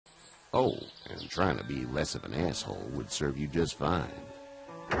Oh, and trying to be less of an asshole would serve you just fine.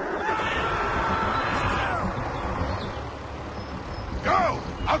 Go!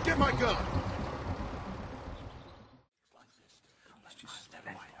 I'll get my gun!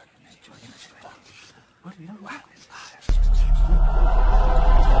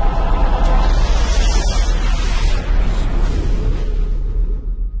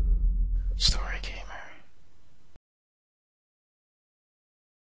 Story gamer.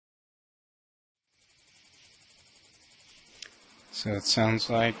 So it sounds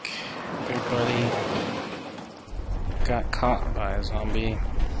like everybody got caught by a zombie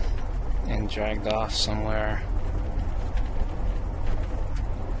and dragged off somewhere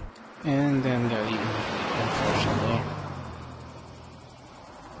and then got eaten, unfortunately.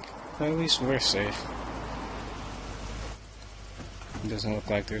 But at least we're safe. It doesn't look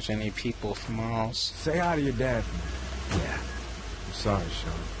like there's any people from our house. Say hi to your dad for me. Yeah. I'm sorry,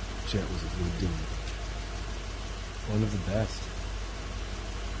 Sean. Chet was a good dude. One of the best.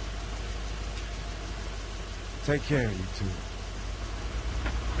 Take care, you two.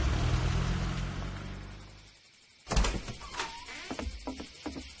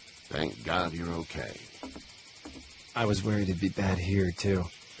 Thank God you're okay. I was worried it'd be bad here, too.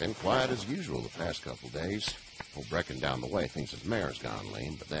 Been quiet as usual the past couple days. Old Brecken down the way thinks his mare's gone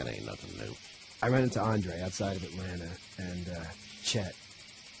lame, but that ain't nothing new. I ran into Andre outside of Atlanta, and, Chet,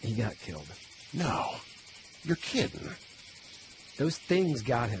 he got killed. No. You're kidding. Those things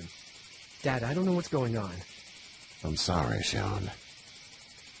got him. Dad, I don't know what's going on. I'm sorry, Sean.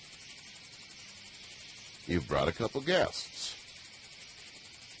 You've brought a couple guests.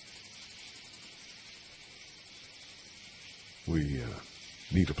 We,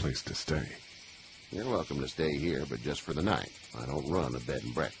 need a place to stay. You're welcome to stay here, but just for the night. I don't run a bed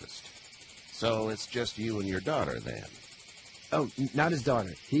and breakfast. So it's just you and your daughter, then? Oh, not his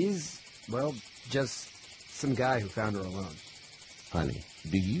daughter. He's, well, just some guy who found her alone. Honey,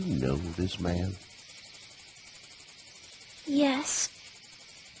 do you know this man? Yes.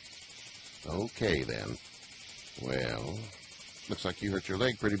 Okay, then. Well, looks like you hurt your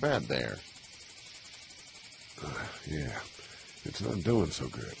leg pretty bad there. Yeah. It's not doing so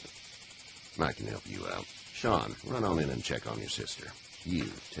good. I can help you out. Sean, run on in and check on your sister. You,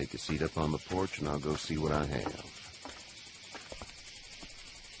 take a seat up on the porch and I'll go see what I have.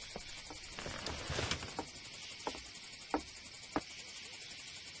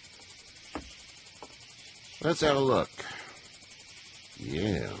 Let's have a look.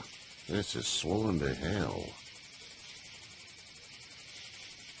 Yeah, this is swollen to hell.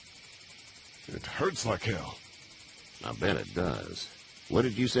 It hurts like hell. I bet it does. What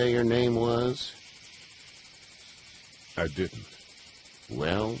did you say your name was? I didn't.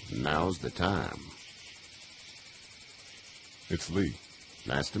 Well, now's the time. It's Lee.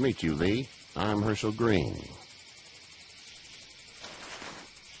 Nice to meet you, Lee. I'm Herschel Green.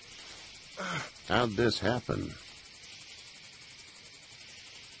 How'd this happen?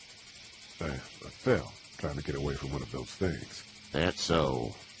 I fell, trying to get away from one of those things. That's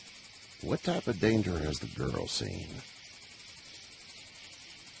so. What type of danger has the girl seen?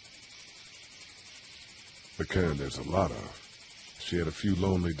 The kind there's a lot of. She had a few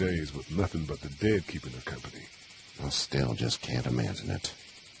lonely days with nothing but the dead keeping her company. I still just can't imagine it.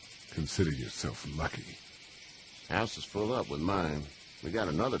 Consider yourself lucky. House is full up with mine. We got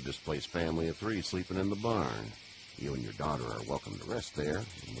another displaced family of 3 sleeping in the barn. You and your daughter are welcome to rest there,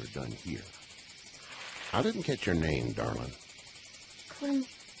 and we're done here. I didn't catch your name, darling.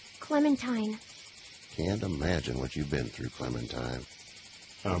 Clementine. Can't imagine what you've been through, Clementine.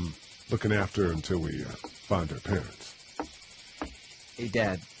 I'm looking after her until we find her parents. Hey,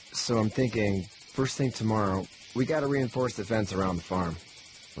 Dad, so I'm thinking, first thing tomorrow, we gotta reinforce the fence around the farm.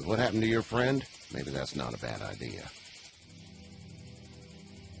 But what happened to your friend? Maybe that's not a bad idea.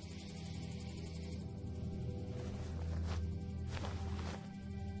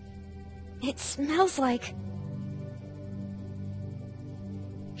 It smells like...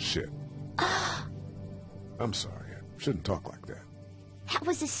 Shit. I'm sorry. I shouldn't talk like that. That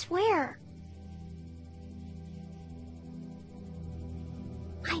was a swear.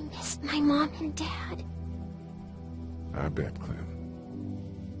 I missed my mom and dad. I bet,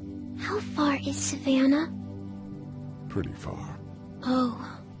 Clem. How far is Savannah? Pretty far.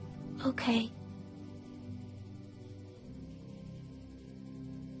 Oh, okay.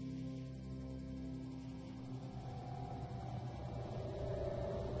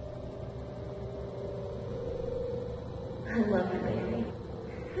 I love you, baby.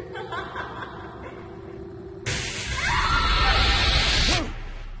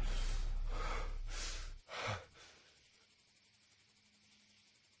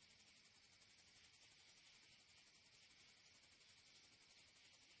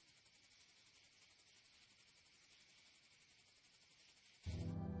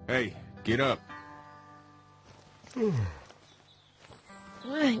 Hey, get up.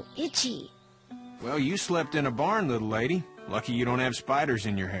 I'm itchy. Well, you slept in a barn, little lady. Lucky you don't have spiders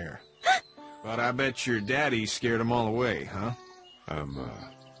in your hair. But I bet your daddy scared them all away, huh? I'm,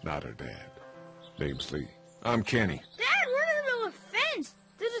 not her dad. Name's Lee. I'm Kenny. Dad, we're in the middle of a fence.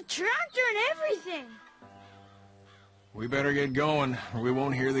 There's a tractor and everything. We better get going, or we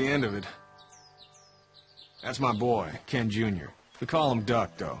won't hear the end of it. That's my boy, Ken Jr. We call him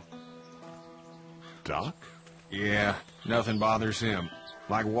Duck, though. Doc? Yeah, nothing bothers him.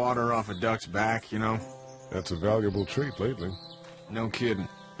 Like water off a duck's back, you know? That's a valuable trait lately. No kidding.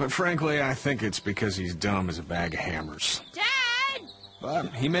 But frankly, I think it's because he's dumb as a bag of hammers. Dad!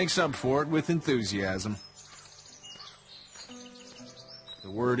 But he makes up for it with enthusiasm.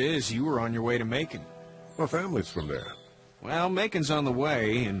 The word is you were on your way to Macon. My family's from there. Well, Macon's on the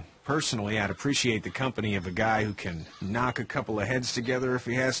way, and personally, I'd appreciate the company of a guy who can knock a couple of heads together if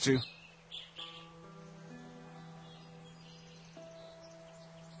he has to.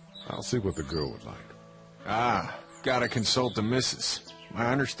 I'll see what the girl would like. Ah, gotta consult the missus.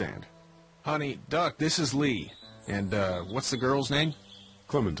 I understand. Honey, Duck, this is Lee. And, what's the girl's name?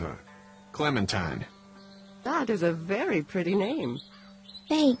 Clementine. Clementine. That is a very pretty name.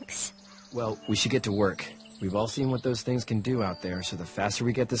 Thanks. Well, we should get to work. We've all seen what those things can do out there, so the faster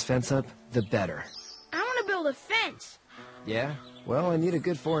we get this fence up, the better. I want to build a fence. Yeah? Well, I need a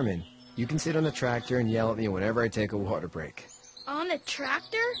good foreman. You can sit on the tractor and yell at me whenever I take a water break. On the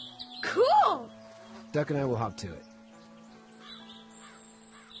tractor? Cool! Duck and I will hop to it.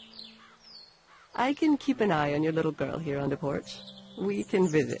 I can keep an eye on your little girl here on the porch. We can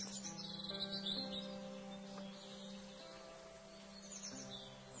visit.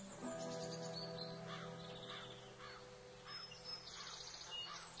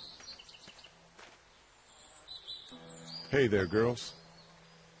 Hey there, girls.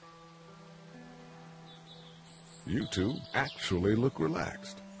 You two actually look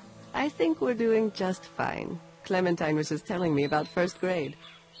relaxed. I think we're doing just fine. Clementine was just telling me about first grade.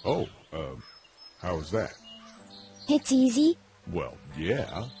 Oh, how was that? It's easy. Well,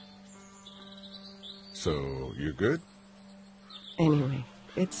 yeah. So, you're good? Anyway,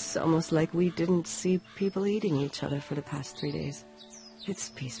 it's almost like we didn't see people eating each other for the past 3 days. It's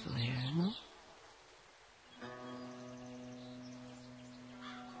peaceful here, no?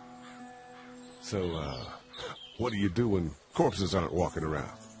 So, what do you do when corpses aren't walking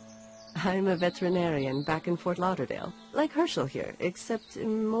around? I'm a veterinarian back in Fort Lauderdale. Like Herschel here, except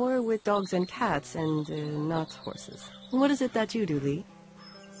more with dogs and cats and not horses. What is it that you do, Lee?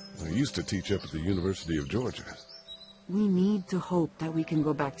 I used to teach up at the University of Georgia. We need to hope that we can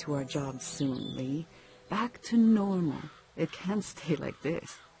go back to our jobs soon, Lee. Back to normal. It can't stay like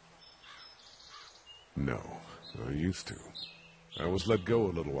this. No, I used to. I was let go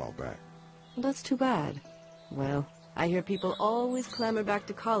a little while back. That's too bad. Well, I hear people always clamor back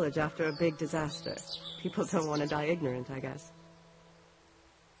to college after a big disaster. People don't want to die ignorant, I guess.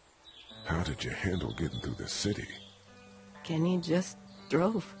 How did you handle getting through the city? Kenny just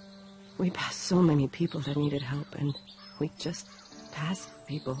drove. We passed so many people that needed help, and we just passed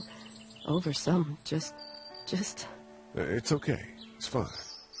people. Over some, just... It's okay. It's fine.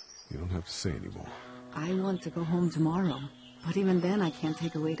 You don't have to say anymore. I want to go home tomorrow. But even then, I can't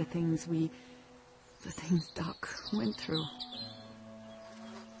take away the things Doc went through.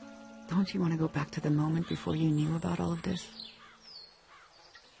 Don't you want to go back to the moment before you knew about all of this?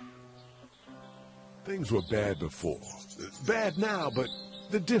 Things were bad before. Bad now, but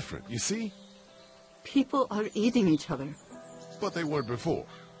they're different, you see? People are eating each other. But they weren't before.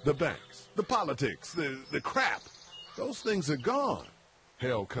 The banks, the politics, the crap. Those things are gone.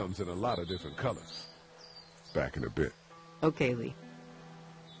 Hell comes in a lot of different colors. Back in a bit. Okay, Lee.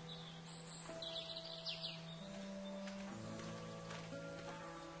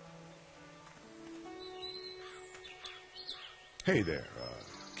 Hey there,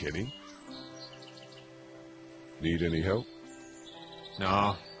 Kenny. Need any help?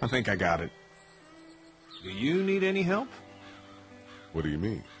 No, I think I got it. Do you need any help? What do you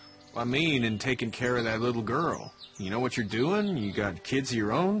mean? I mean, in taking care of that little girl. You know what you're doing? You got kids of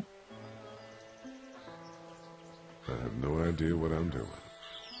your own? I have no idea what I'm doing.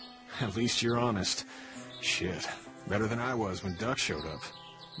 At least you're honest. Shit. Better than I was when Duck showed up.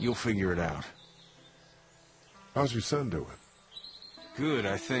 You'll figure it out. How's your son doing? Good,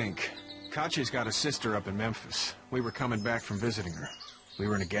 I think. Katya's got a sister up in Memphis. We were coming back from visiting her. We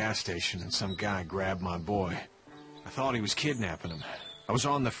were in a gas station and some guy grabbed my boy. I thought he was kidnapping him. I was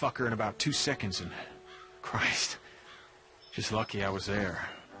on the fucker in about 2 seconds and... Christ. Just lucky I was there.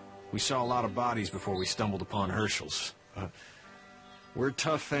 We saw a lot of bodies before we stumbled upon Herschel's. We're a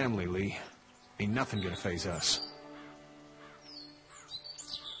tough family, Lee. Ain't nothing gonna faze us.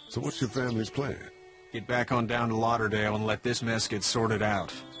 So what's your family's plan? Get back on down to Lauderdale and let this mess get sorted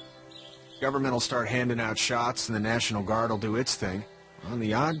out. Government will start handing out shots and the National Guard will do its thing. On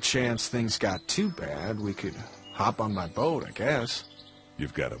the odd chance things got too bad, we could hop on my boat, I guess.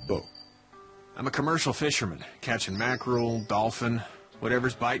 You've got a boat. I'm a commercial fisherman, catching mackerel, dolphin,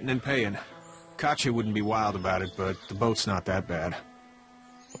 whatever's biting and paying. Katya wouldn't be wild about it, but the boat's not that bad.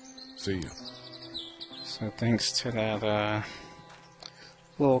 See you. So thanks to that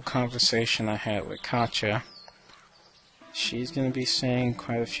little conversation I had with Katya, she's going to be saying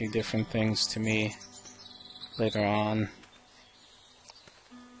quite a few different things to me later on.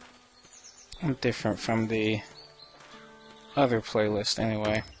 Different from the other playlist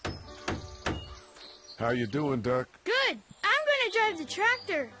anyway. How you doing, Duck? Good. I'm gonna drive the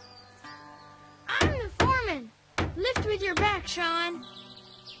tractor. I'm the foreman. Lift with your back, Sean.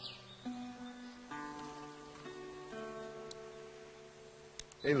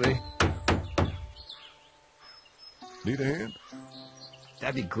 Hey, Lee. Need a hand?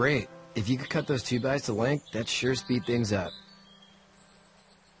 That'd be great. If you could cut those 2x to length, that'd sure speed things up.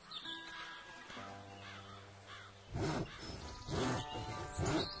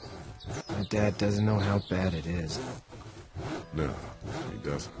 My dad doesn't know how bad it is. No, he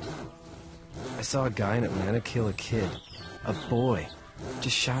doesn't. I saw a guy in Atlanta kill a kid. A boy.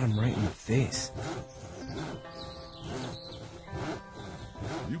 Just shot him right in the face.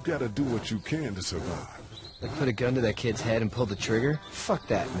 You gotta do what you can to survive. Like put a gun to that kid's head and pull the trigger? Fuck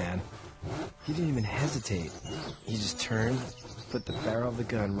that, man. He didn't even hesitate. He just turned, put the barrel of the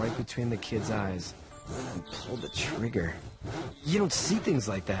gun right between the kid's eyes, and pulled the trigger. You don't see things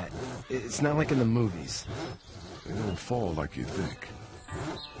like that. It's not like in the movies. They don't fall like you think.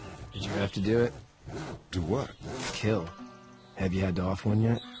 Did you have to do it? Do what? Kill. Have you had to off one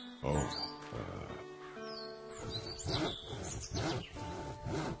yet? Oh,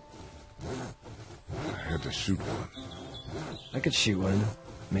 I had to shoot one. I could shoot one.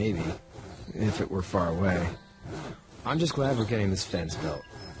 Maybe. If it were far away. I'm just glad we're getting this fence built.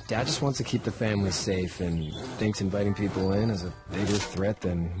 Dad just wants to keep the family safe and thinks inviting people in is a bigger threat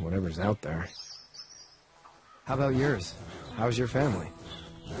than whatever's out there. How about yours? How's your family?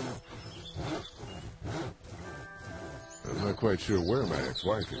 I'm not quite sure where my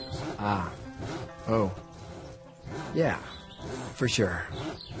ex-wife is. Ah. Oh. Yeah. For sure.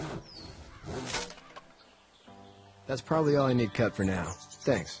 That's probably all I need cut for now.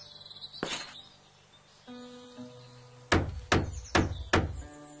 Thanks.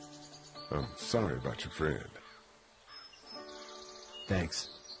 I'm sorry about your friend. Thanks.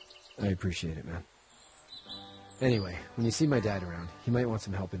 I appreciate it, man. Anyway, when you see my dad around, he might want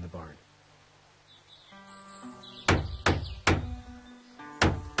some help in the barn.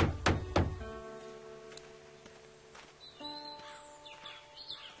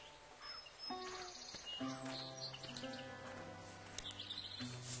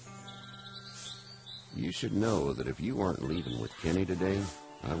 You should know that if you weren't leaving with Kenny today,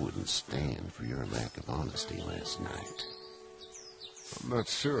 I wouldn't stand for your lack of honesty last night. I'm not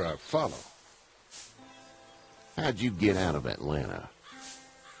sure I follow. How'd you get out of Atlanta?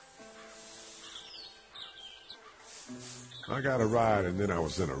 I got a ride and then I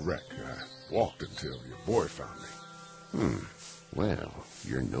was in a wreck. I walked until your boy found me. Well,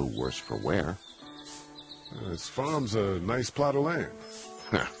 you're no worse for wear. This farm's a nice plot of land.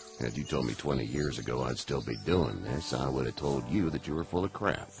 Had you told me 20 years ago I'd still be doing this, I would have told you that you were full of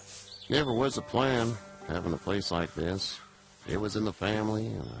crap. Never was a plan, having a place like this. It was in the family,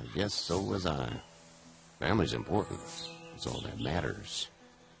 and I guess so was I. Family's important. It's all that matters.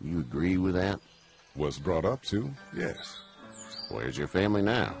 You agree with that? Was brought up to, yes. Where's your family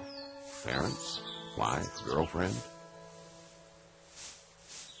now? Parents? Wife? Girlfriend?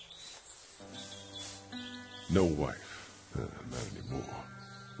 No wife. Not anymore.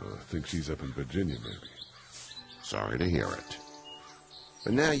 I think she's up in Virginia, maybe. Sorry to hear it.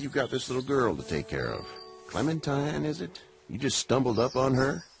 But now you've got this little girl to take care of. Clementine, is it? You just stumbled up on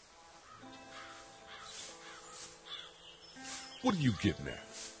her? What are you getting at?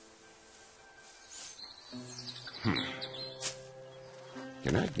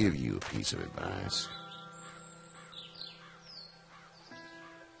 Can I give you a piece of advice?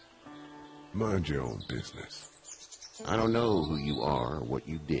 Mind your own business. I don't know who you are or what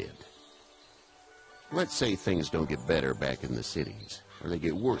you did. Let's say things don't get better back in the cities, or they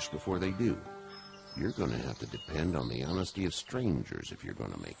get worse before they do. You're going to have to depend on the honesty of strangers if you're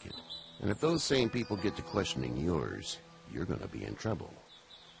going to make it. And if those same people get to questioning yours, you're going to be in trouble.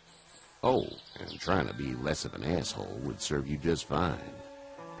 Oh, and trying to be less of an asshole would serve you just fine.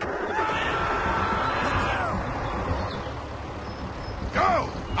 Go!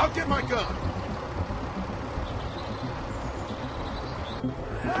 I'll get my gun!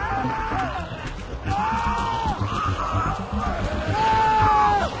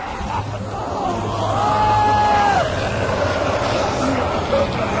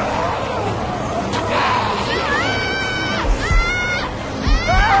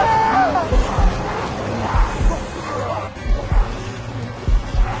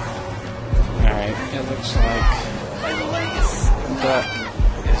 It looks like Duck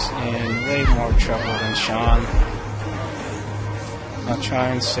is in way more trouble than Sean. I'll try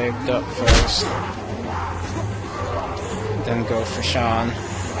and save Duck first, then go for Sean.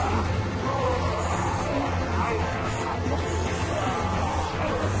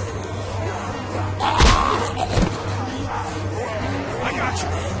 I got you!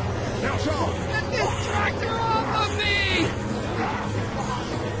 Now, Sean! Get this tractor off of me!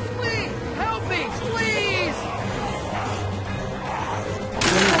 Please, help me, please!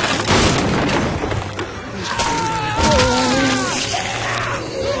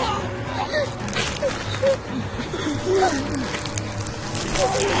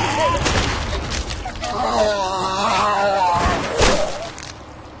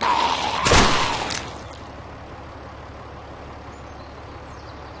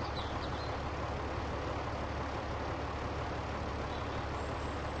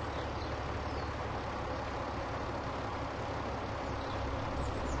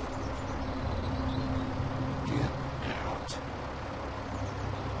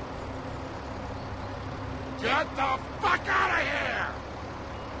 Get the fuck out of here!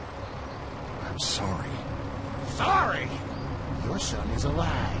 I'm sorry. Sorry? Your son is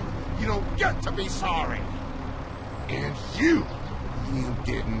alive. You don't get to be sorry. And you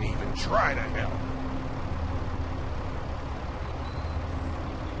didn't even try to help.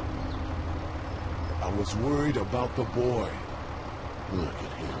 I was worried about the boy. Look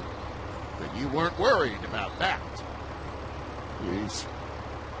at him. But you weren't worried about that. Please,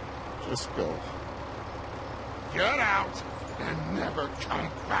 just go. Get out and never come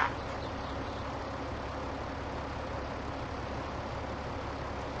back.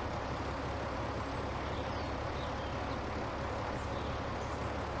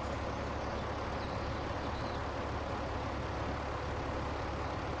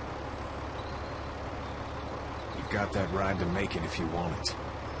 You've got that ride to make it if you want it.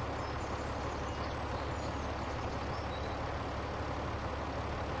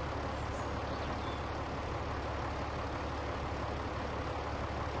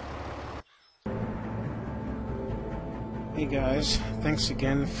 Hey guys, thanks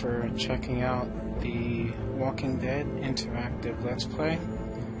again for checking out the Walking Dead interactive Let's Play.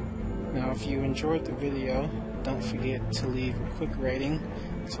 Now if you enjoyed the video, don't forget to leave a quick rating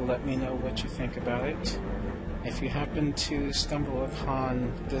to let me know what you think about it. If you happen to stumble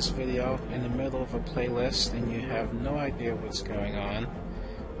upon this video in the middle of a playlist and you have no idea what's going on,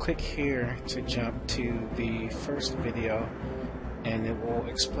 click here to jump to the first video and it will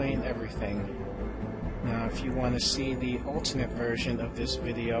explain everything. Now if you want to see the alternate version of this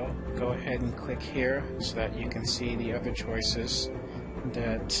video, go ahead and click here so that you can see the other choices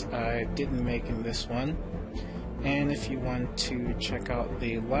that I didn't make in this one. And if you want to check out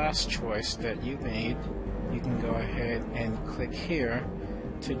the last choice that you made, you can go ahead and click here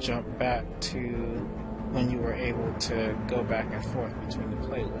to jump back to when you were able to go back and forth between the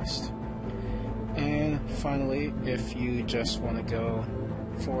playlist. And finally, if you just want to go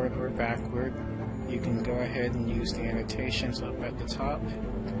forward or backward, you can go ahead and use the annotations up at the top.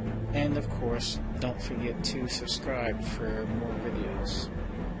 And of course, don't forget to subscribe for more videos.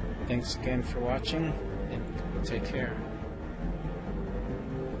 Thanks again for watching, and take care.